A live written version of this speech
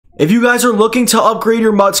If you guys are looking to upgrade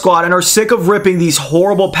your MUT squad and are sick of ripping these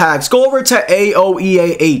horrible packs, go over to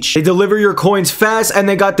AOEAH. They deliver your coins fast and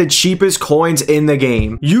they got the cheapest coins in the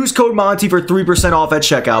game. Use code Monty for 3% off at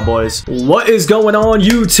checkout, boys. What is going on,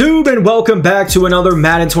 YouTube? And welcome back to another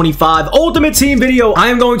Madden 25 Ultimate Team video. I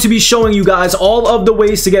am going to be showing you guys all of the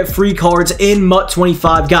ways to get free cards in MUT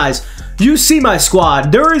 25. Guys, you see my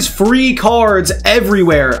squad. There is free cards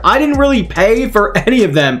everywhere. I didn't really pay for any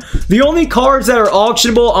of them. The only cards that are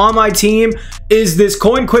auctionable on my team is this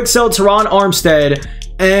Coin Quick Sell Teron Armstead,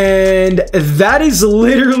 and that is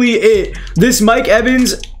literally it. This Mike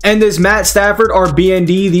Evans and this Matt Stafford are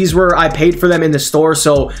BND. These were, I paid for them in the store,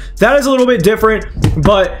 so that is a little bit different.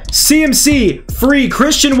 But CMC, free.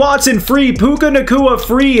 Christian Watson, free. Puka Nacua,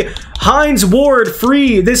 free. Hines Ward,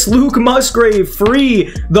 free. This Luke Musgrave,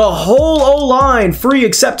 free. The whole O-line, free,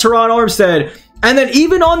 except Teron Armstead. And then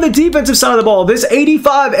even on the defensive side of the ball, this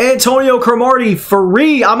 85 Antonio Cromartie,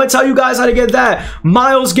 free. I'm going to tell you guys how to get that.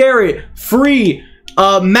 Myles Garrett, free.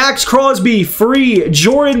 Max Crosby, free.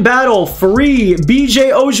 Jordan Battle, free.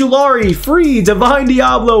 BJ Ojulari, free. Divine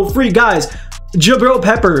Diablo, free. Guys, Jabril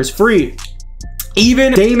Peppers, free.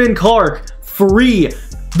 Even Damon Clark, free.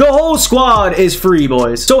 The whole squad is free,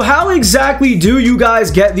 boys. So how exactly do you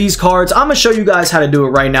guys get these cards? I'm gonna show you guys how to do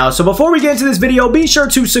it right now. So before we get into this video, be sure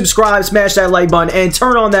to subscribe, smash that like button, and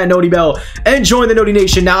turn on that noti bell, and join the Noti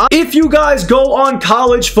Nation. Now, if you guys go on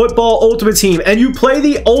College Football Ultimate Team and you play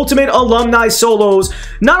the Ultimate Alumni Solos,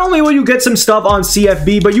 not only will you get some stuff on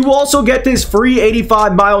CFB, but you will also get this free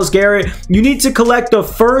 85 Myles Garrett. You need to collect the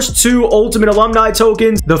first 2 Ultimate Alumni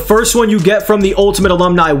tokens. The first one you get from the Ultimate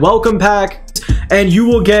Alumni Welcome Pack, and you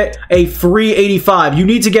will get a free 85. You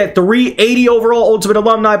need to get 380 overall Ultimate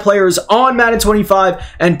Alumni players on Madden 25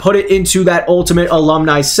 and put it into that Ultimate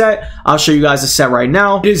Alumni set. I'll show you guys the set right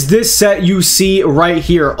now. It is this set you see right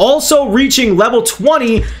here. Also, reaching level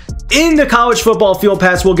 20 in the College Football Field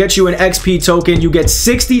Pass will get you an XP token. You get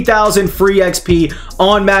 60,000 free XP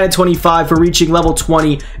on Madden 25 for reaching level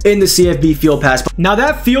 20 in the CFB Field Pass. Now,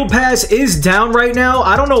 that Field Pass is down right now.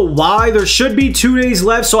 I don't know why. There should be 2 days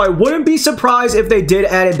left, so I wouldn't be surprised if they did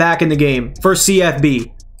add it back in the game for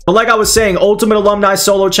CFB. But like I was saying, Ultimate Alumni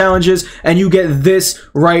Solo Challenges, and you get this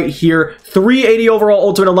right here. 380 overall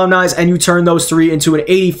Ultimate Alumni, and you turn those 3 into an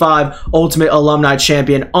 85 Ultimate Alumni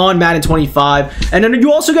Champion on Madden 25. And then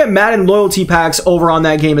you also get Madden Loyalty Packs over on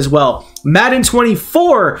that game as well. Madden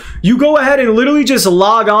 24, you go ahead and literally just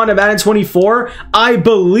log on to Madden 24. I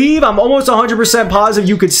believe, I'm almost 100% positive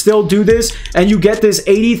you could still do this, and you get this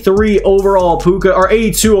 83 overall Puka, or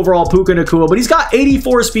 82 overall Puka Nacua, but he's got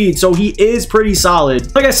 84 speed, so he is pretty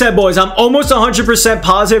solid. Like I said, boys, I'm almost 100%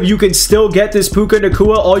 positive you can still get this Puka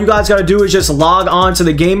Nacua. All you guys got to do is just log on to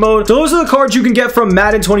the game mode. Those are the cards you can get from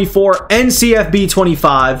Madden 24 and CFB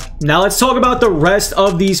 25. Now let's talk about the rest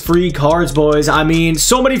of these free cards, boys. I mean,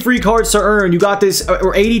 so many free cards to earn. You got this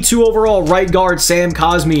 82 overall right guard Sam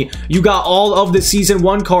Cosmi. You got all of the season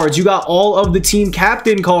 1 cards. You got all of the team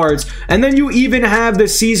captain cards, and then you even have the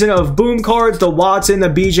season of boom cards, the Watson, the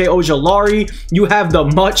BJ Ojulari. You have the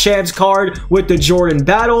MUT Champs card with the Jordan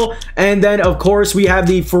Battle, and then of course we have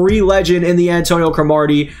the free legend in the Antonio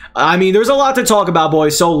Cromartie. I mean, there's a lot to talk about,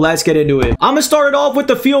 boys, so let's get into it. I'm gonna start it off with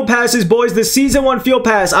the field passes, boys. The season 1 field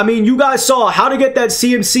pass. I mean, you guys saw how to get that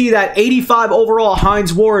CMC, that 85 overall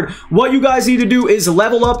Hines Ward. What you guys need to do is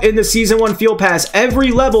level up in the season 1 field pass. Every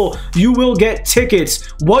level you will get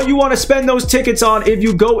tickets. What you want to spend those tickets on, if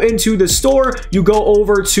you go into the store, you go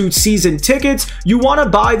over to season tickets, you want to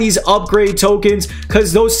buy these upgrade tokens,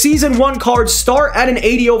 because those season 1 cards start at an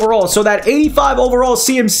 80 overall. So that 85 overall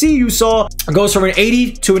CMC you saw goes from an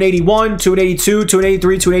 80 to an 81 to an 82 to an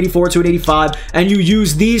 83 to an 84 to an 85, and you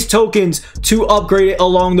use these tokens to upgrade it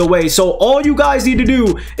along the way. So all you guys need to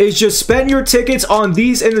do is just spend your tickets on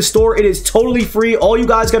these in the store. It is totally free. All you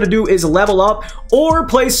guys got to do is level up or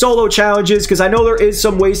play solo challenges, because I know there is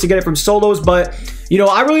some ways to get it from solos, but you know,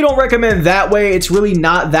 I really don't recommend that way. It's really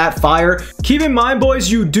not that fire. Keep in mind, boys,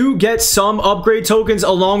 you do get some upgrade tokens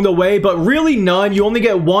along the way, but really none. You only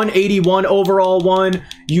get 181 overall one.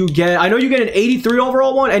 You get, I know you get an 83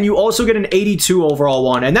 overall one, and you also get an 82 overall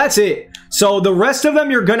one, and that's it. So the rest of them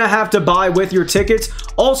you're gonna have to buy with your tickets.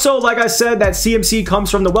 Also, like I said, that CMC comes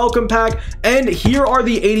from the welcome pack, and here are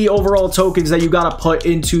the 80 overall tokens that you gotta put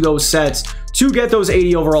into those sets. to get those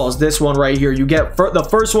 80 overalls. This one right here, you get the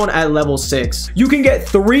first one at level 6. You can get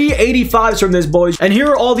 3 85s from this, boys, and here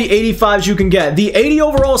are all the 85s you can get. The 80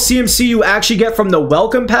 overall CMC you actually get from the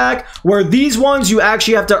welcome pack, where these ones you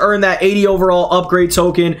actually have to earn that 80 overall upgrade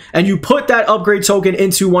token, and you put that upgrade token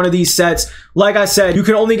into one of these sets. Like I said, you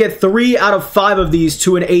can only get 3 out of 5 of these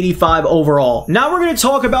to an 85 overall. Now we're going to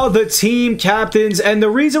talk about the team captains, and the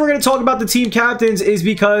reason we're going to talk about the team captains is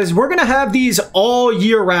because we're going to have these all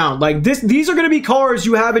year round. Like these are going to be cards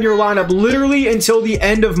you have in your lineup literally until the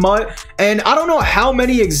end of MUT, and I don't know how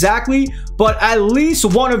many exactly, but at least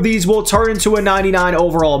one of these will turn into a 99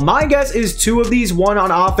 overall. My guess is 2 of these, one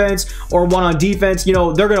on offense or one on defense. You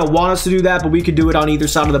know, they're going to want us to do that, but we could do it on either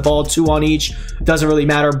side of the ball, 2 on each. Doesn't really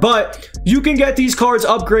matter, but you can get these cards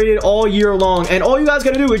upgraded all year long, and all you guys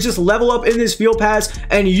got to do is just level up in this field pass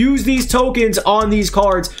and use these tokens on these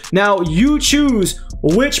cards. Now you choose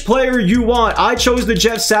which player you want. I chose the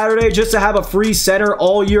Jeff Saturday just to have a free center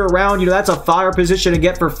all year round. You know, that's a fire position to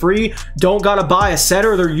get for free. Don't gotta buy a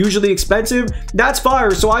center, they're usually expensive. That's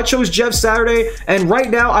fire. So I chose Jeff Saturday, and right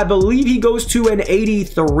now I believe he goes to an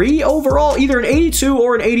 83 overall, either an 82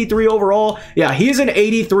 or an 83 overall. Yeah, he is an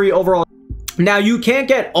 83 overall. Now you can't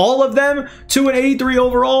get all of them to an 83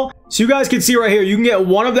 overall, so you guys can see right here, you can get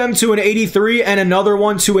one of them to an 83 and another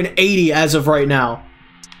one to an 80 as of right now.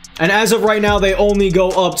 And as of right now, they only go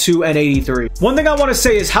up to an 83. One thing I want to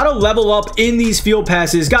say is how to level up in these field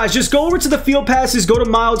passes. Guys, just go over to the field passes, go to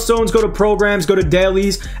milestones, go to programs, go to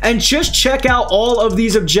dailies, and just check out all of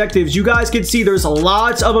these objectives. You guys can see there's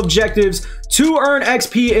lots of objectives to earn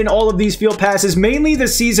XP in all of these field passes, mainly the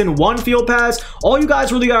season 1 field pass. All you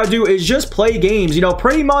guys really got to do is just play games, you know,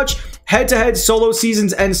 pretty much head-to-head solo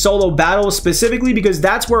seasons and solo battles specifically, because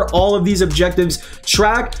that's where all of these objectives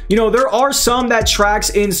track. You know, there are some that tracks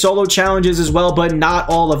in solo challenges as well, but not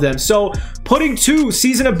all of them. So putting 2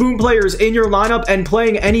 Season of Boom players in your lineup and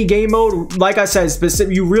playing any game mode, like I said,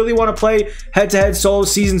 you really want to play head-to-head solo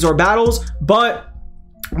seasons or battles, but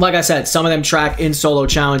like I said, some of them track in solo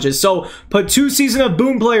challenges. So put 2 Season of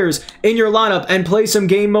Boom players in your lineup and play some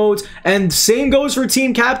game modes. And same goes for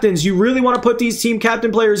team captains. You really want to put these team captain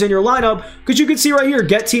players in your lineup, because you can see right here,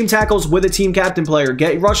 get team tackles with a team captain player,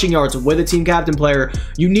 get rushing yards with a team captain player.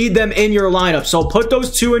 You need them in your lineup. So put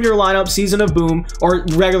those 2 in your lineup, Season of Boom, or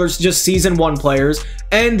regular just season 1 players,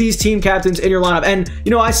 and these team captains in your lineup. And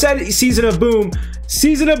you know, I said Season of Boom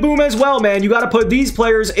as well, man. You got to put these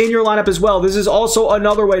players in your lineup as well. This is also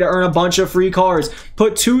another way to earn a bunch of free cards.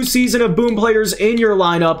 Put 2 Season of Boom players in your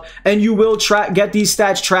lineup, and you will get these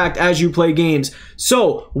stats tracked as you play games.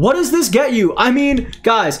 So what does this get you? I mean,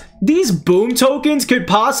 guys, these Boom tokens could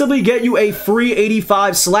possibly get you a free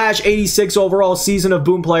 85/86 overall Season of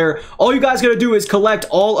Boom player. All you guys got to do is collect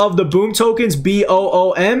all of the Boom tokens,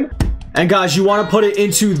 BOOM. And guys, you want to put it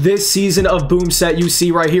into this Season of Boom set you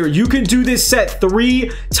see right here. You can do this set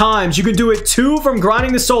 3 times. You can do it 2 from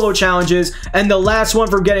grinding the solo challenges, and the last one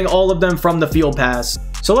for getting all of them from the field pass.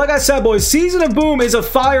 So like I said, boys, Season of Boom is a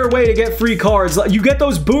fire way to get free cards. You get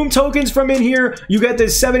those Boom tokens from in here. You get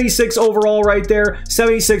this 76 overall right there,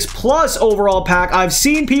 76 plus overall pack. I've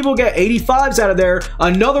seen people get 85s out of there.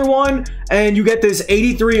 Another one, and you get this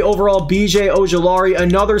 83 overall BJ Ojulari,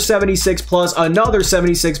 another 76 plus, another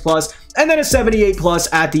 76 plus, and then a 78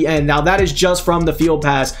 plus at the end. Now that is just from the field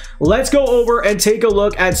pass. Let's go over and take a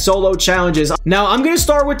look at solo challenges. Now I'm going to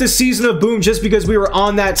start with the Season of Boom just because we were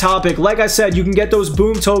on that topic. Like I said, you can get those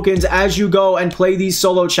Boom tokens as you go and play these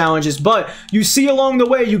solo challenges, but you see along the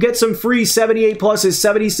way you get some free 78 pluses,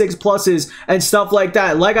 76 pluses, and stuff like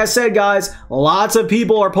that. Like I said, guys, lots of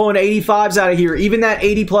people are pulling 85s out of here, even that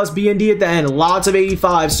 80 plus BND at the end, lots of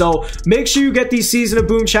 85s. So make sure you get these Season of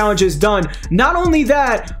Boom challenges done. Not only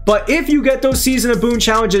that, but if you get those Season of Boom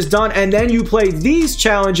challenges done and then you play these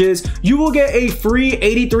challenges, you will get a free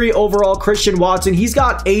 83 overall Christian Watson. He's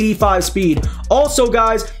got 85 speed. Also,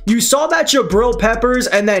 guys, you saw that Jabril Peppers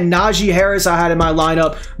and that Najee Harris I had in my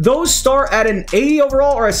lineup. Those start at an 80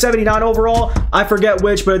 overall or a 79 overall. I forget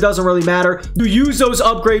which, but it doesn't really matter. You use those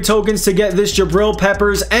upgrade tokens to get this Jabril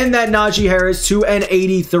Peppers and that Najee Harris to an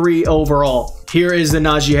 83 overall. Here is the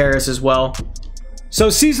Najee Harris as well. So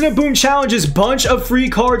Season of Boom challenges, bunch of free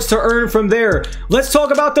cards to earn from there. Let's talk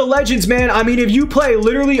about the legends, man. I mean, if you play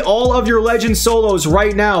literally all of your legend solos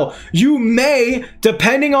right now, you may,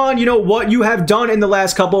 depending on, you know, what you have done in the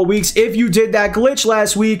last couple of weeks, if you did that glitch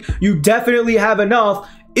last week, you definitely have enough.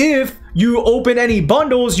 If you open any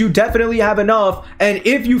bundles, you definitely have enough. And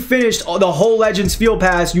if you finished the whole Legends Field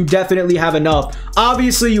Pass, you definitely have enough.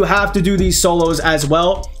 Obviously, you have to do these solos as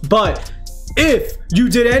well, but If you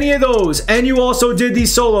did any of those and you also did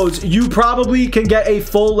these solos, you probably can get a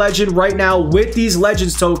full legend right now with these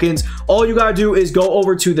legends tokens. All you gotta do is go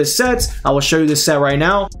over to the sets. I will show you this set right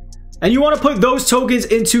now. And you want to put those tokens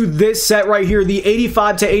into this set right here, the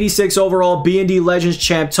 85 to 86 overall B&D Legends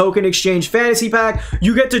Champ Token Exchange Fantasy Pack.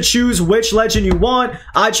 You get to choose which legend you want.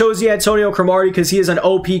 I chose the Antonio Cromartie because he is an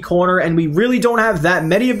OP corner, and we really don't have that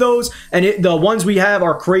many of those. And the ones we have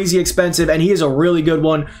are crazy expensive, and he is a really good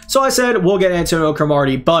one. So I said, we'll get Antonio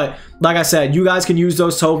Cromartie. But like I said, you guys can use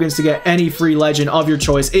those tokens to get any free legend of your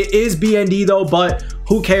choice. It is BND though, but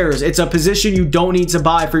who cares? It's a position you don't need to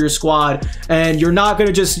buy for your squad, and you're not going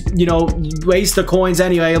to just, you know, waste the coins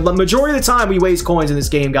anyway. The majority of the time we waste coins in this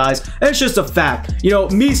game, guys, and it's just a fact. You know,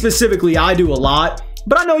 me specifically, I do a lot.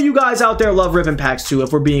 But I know you guys out there love ripping packs too,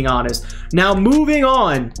 if we're being honest. Now, moving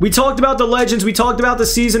on. We talked about the legends. We talked about the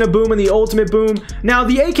Season of Boom and the Ultimate Boom. Now,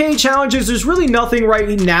 the AKA challenges, there's really nothing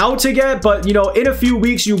right now to get. But, you know, in a few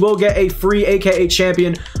weeks, you will get a free AKA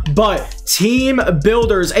champion. But Team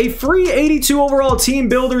Builders, a free 82 overall Team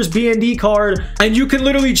Builders BND card. And you can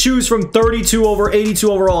literally choose from 32 over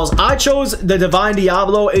 82 overalls. I chose the Divine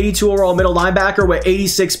Diablo 82 overall middle linebacker with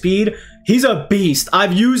 86 speed. He's a beast.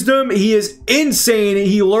 I've used him. He is insane.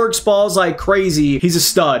 He lurks balls like crazy. He's a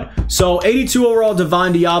stud. So 82 overall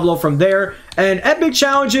Divine Diablo from there. And epic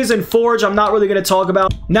challenges and Forge, I'm not really going to talk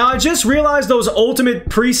about. Now, I just realized those ultimate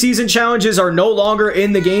preseason challenges are no longer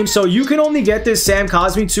in the game. So you can only get this Sam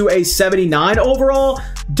Cosmi to a 79 overall.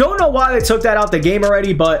 Don't know why they took that out the game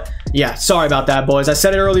already, but yeah, sorry about that, boys. I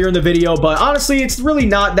said it earlier in the video, but honestly, it's really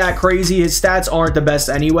not that crazy. His stats aren't the best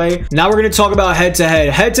anyway. Now we're going to talk about head-to-head.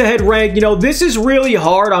 Head-to-head rank, you know, this is really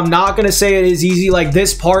hard. I'm not going to say it is easy like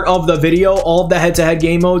this part of the video, all of the head-to-head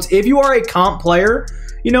game modes. If you are a comp player,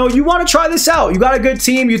 you know, you want to try this out. You got a good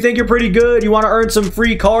team. You think you're pretty good. You want to earn some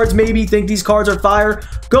free cards, maybe think these cards are fire.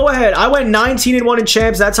 Go ahead. I went 19-1 in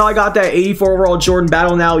champs. That's how I got that 84 overall Jordan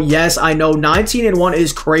Battle. Now, yes, I know 19-1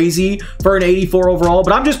 is crazy for an 84 overall,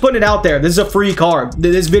 but I'm just putting it out there. This is a free card.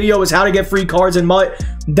 This video is how to get free cards in MUT.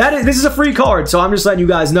 This is a free card, so I'm just letting you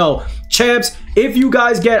guys know. Champs, if you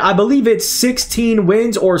guys get, I believe it's 16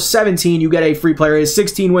 wins or 17, you get a free player. It's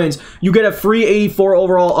 16 wins. You get a free 84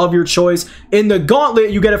 overall of your choice. In the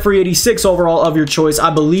gauntlet, you get a free 86 overall of your choice.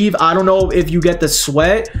 I believe, I don't know if you get the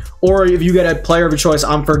sweat or if you get a player of your choice.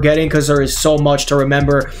 I'm forgetting because there is so much to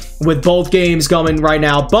remember with both games coming right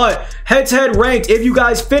now. But head-to-head ranked, if you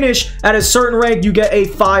guys finish at a certain rank, you get a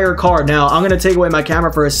fire card. Now, I'm going to take away my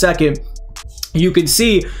camera for a second. You can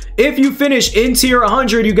see if you finish in tier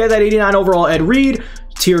 100, you get that 89 overall Ed Reed.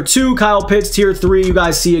 Tier 2, Kyle Pitts. Tier 3, you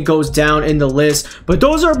guys see it goes down in the list. But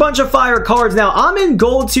those are a bunch of fire cards. Now, I'm in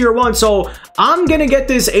gold tier 1, so I'm going to get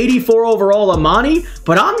this 84 overall Amani.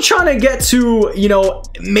 But I'm trying to get to, you know,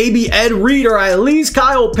 maybe Ed Reed or at least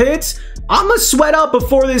Kyle Pitts. I'm gonna sweat up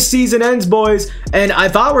before this season ends, boys. And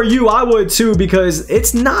if I were you, I would too, because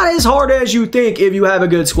it's not as hard as you think if you have a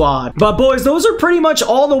good squad. But boys, those are pretty much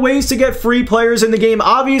all the ways to get free players in the game.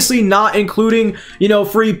 Obviously not including, you know,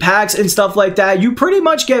 free packs and stuff like that. You pretty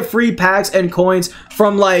much get free packs and coins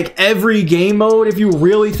from like every game mode if you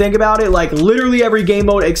really think about it. Like literally every game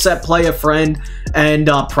mode except Play a Friend and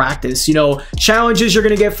practice. You know, challenges, you're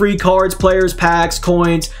gonna get free cards, players, packs,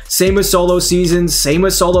 coins. Same with solo seasons, same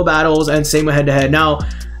with solo battles, and same with head-to-head. Now,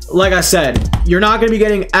 like I said, you're not going to be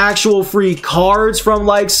getting actual free cards from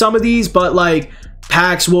like some of these, but like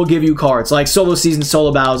packs will give you cards. Like solo season,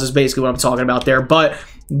 solo battles is basically what I'm talking about there. But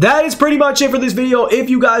that is pretty much it for this video.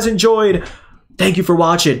 If you guys enjoyed, thank you for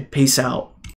watching. Peace out.